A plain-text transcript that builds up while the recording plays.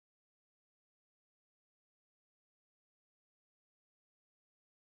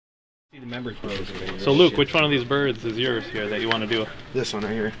So Luke, which one of these birds is yours here that you want to do? This one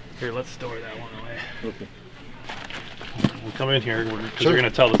right here. Here, let's store that one away. Okay. We'll come in here because we're going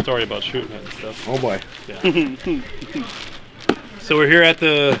to tell the story about shooting it and stuff. Oh boy. Yeah. So we're here at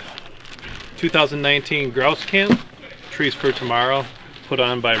the 2019 Grouse Camp, Trees for Tomorrow, put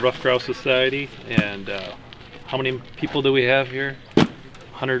on by Ruffed Grouse Society. And how many people do we have here?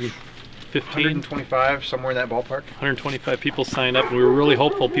 115? 125, somewhere in that ballpark. 125 people signed up, and we were really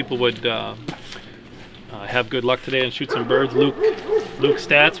hopeful people would have good luck today and shoot some birds. Luke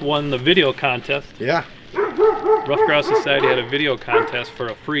Statz won the video contest. Yeah. Ruffed Grouse Society had a video contest for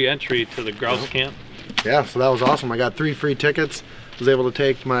a free entry to the Grouse Camp. Yeah, so that was awesome. I got 3 free tickets. Was able to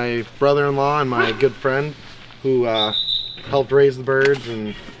take my brother-in-law and my good friend who helped raise the birds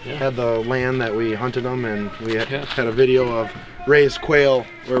and had the land that we hunted them, and we had a video of raised quail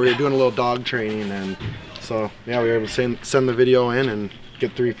where we were doing a little dog training, and so yeah, we were able to send the video in and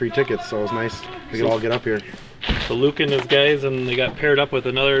get 3 free tickets, so it was nice we could all get up here. So Luke and his guys, and they got paired up with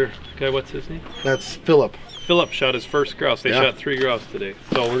another guy. What's his name? That's Philip. Philip shot his first grouse. They shot 3 grouse today.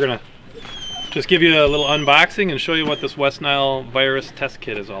 So we're gonna just give you a little unboxing and show you what this West Nile Virus test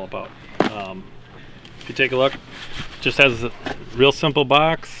kit is all about. If you take a look, it just has a real simple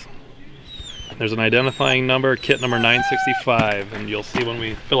box. There's an identifying number, kit number 965, and you'll see when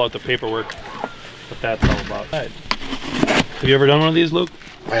we fill out the paperwork what that's all about. Right. Have you ever done one of these, Luke?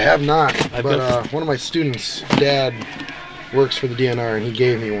 I have not, but one of my students' dad works for the DNR, and he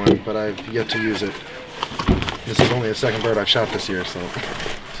gave me one, but I've yet to use it. This is only the second bird I've shot this year, so.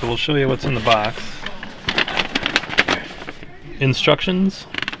 So we'll show you what's in the box. Instructions.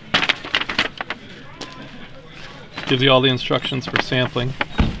 Gives you all the instructions for sampling.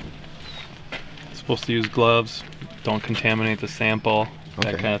 Supposed to use gloves, don't contaminate the sample,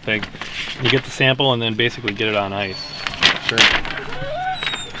 that kind of thing. You get the sample and then basically get it on ice. Sure.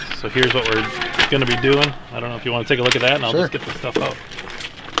 So here's what we're going to be doing. I don't know if you want to take a look at that, and I'll just get the stuff out.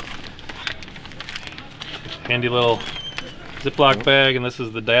 Handy little Ziploc bag, and this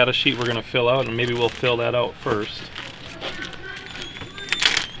is the data sheet we're going to fill out, and maybe we'll fill that out first.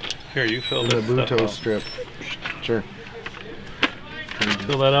 Here, you fill this stuff out. Strip. Sure.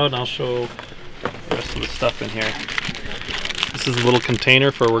 Fill that out, and I'll show the rest of the stuff in here. This is a little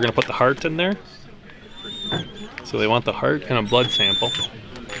container for we're going to put the heart in there. So they want the heart and a blood sample.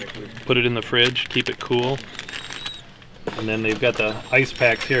 Put it in the fridge, keep it cool. And then they've got the ice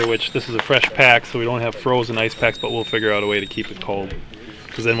packs here, which this is a fresh pack, so we don't have frozen ice packs, but we'll figure out a way to keep it cold.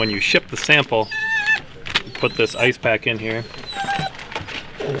 Because then when you ship the sample, you put this ice pack in here.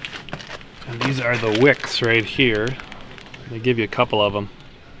 And these are the wicks right here. They give you a couple of them.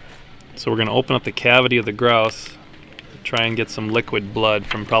 So we're going to open up the cavity of the grouse, try and get some liquid blood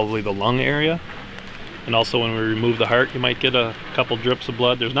from probably the lung area. And also when we remove the heart, you might get a couple drips of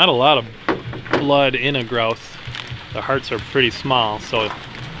blood. There's not a lot of blood in a grouse. The hearts are pretty small, so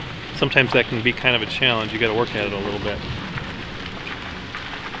sometimes that can be kind of a challenge. You got to work at it a little bit.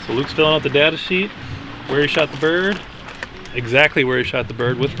 So Luke's filling out the data sheet, where he shot the bird, exactly where he shot the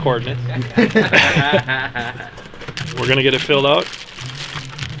bird with coordinates. We're going to get it filled out.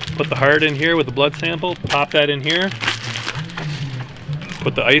 Put the heart in here with the blood sample, pop that in here.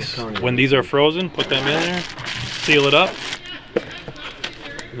 Put the ice, when these are frozen, put them in there, seal it up.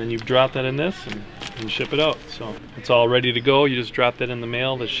 And then you drop that in this and ship it out. So it's all ready to go. You just drop that in the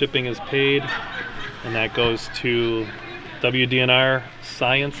mail. The shipping is paid, and that goes to WDNR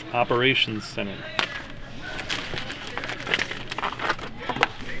Science Operations Center.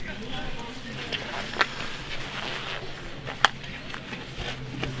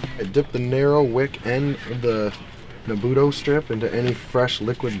 I dip the narrow wick end of the Nabuto strip into any fresh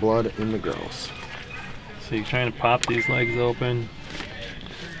liquid blood in the grouse. So you're trying to pop these legs open.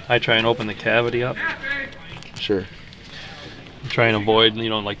 I try and open the cavity up. Sure. Try and avoid,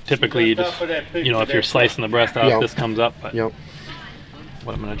 like typically you just, if you're slicing the breast out, this comes up. But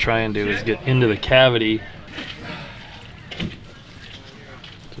what I'm going to try and do is get into the cavity.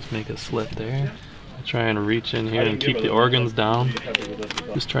 Just make a slit there. I try and reach in here and keep the organs down.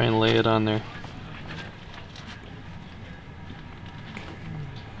 Just try and lay it on there.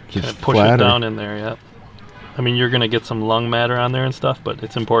 Kind of push it down in there, yep. I mean, you're going to get some lung matter on there and stuff, but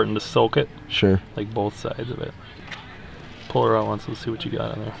it's important to soak it. Sure. Like both sides of it. Pull her out once, let's see what you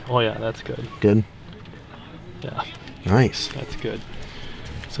got on there. Oh yeah, that's good. Good? Yeah. Nice. That's good.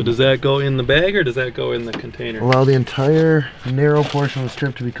 So does that go in the bag or does that go in the container? Allow the entire narrow portion of the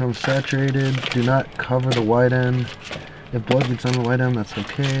strip to become saturated. Do not cover the wide end. If blood gets on the wide end, that's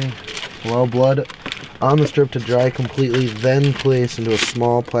okay. Allow blood on the strip to dry completely, then place into a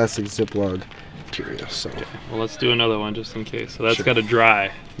small plastic Ziploc bacteria. So Well, let's do another one just in case. So that's Sure. got to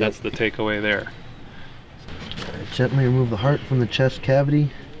dry. That's the takeaway there. gently remove the heart from the chest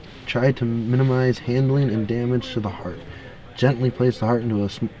cavity. Try to minimize handling and damage to the heart. Gently place the heart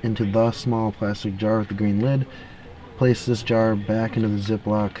into the small plastic jar with the green lid. Place this jar back into the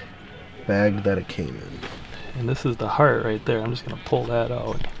Ziploc bag that it came in. And this is the heart right there. I'm just going to pull that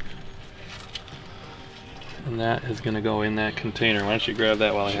out. And that is going to go in that container. Why don't you grab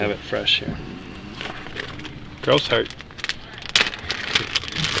that while I have it fresh here. Grouse heart.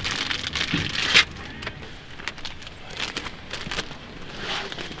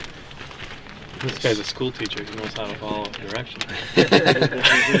 This guy's a school teacher. He knows how to follow directions. Got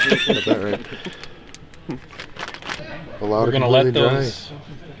that right. Allow We're it gonna let completely dry. those.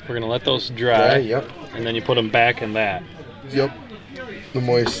 We're gonna let those dry. Yep. And then you put them back in that. Yep. The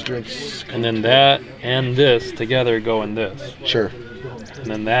moist strips. And then that and this together go in this. Sure. And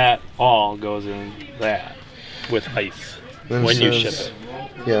then that all goes in that with ice Then when you says- ship it.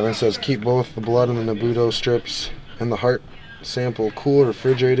 Yeah, then it says keep both the blood and the Nabuto strips and the heart sample cool,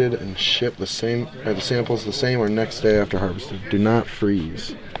 refrigerated, and ship the samples the same or next day after harvested. Do not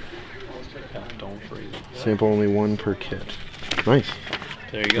freeze. Yeah, don't freeze it. Sample only one per kit. Nice.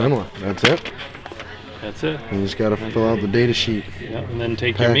 There you go. Then what? That's it. That's it. You just gotta fill out the data sheet. Yeah, and then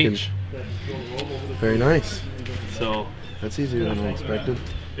take your meat. Package. Very nice. So That's easier than I expected.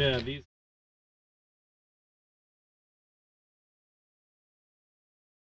 yeah, these.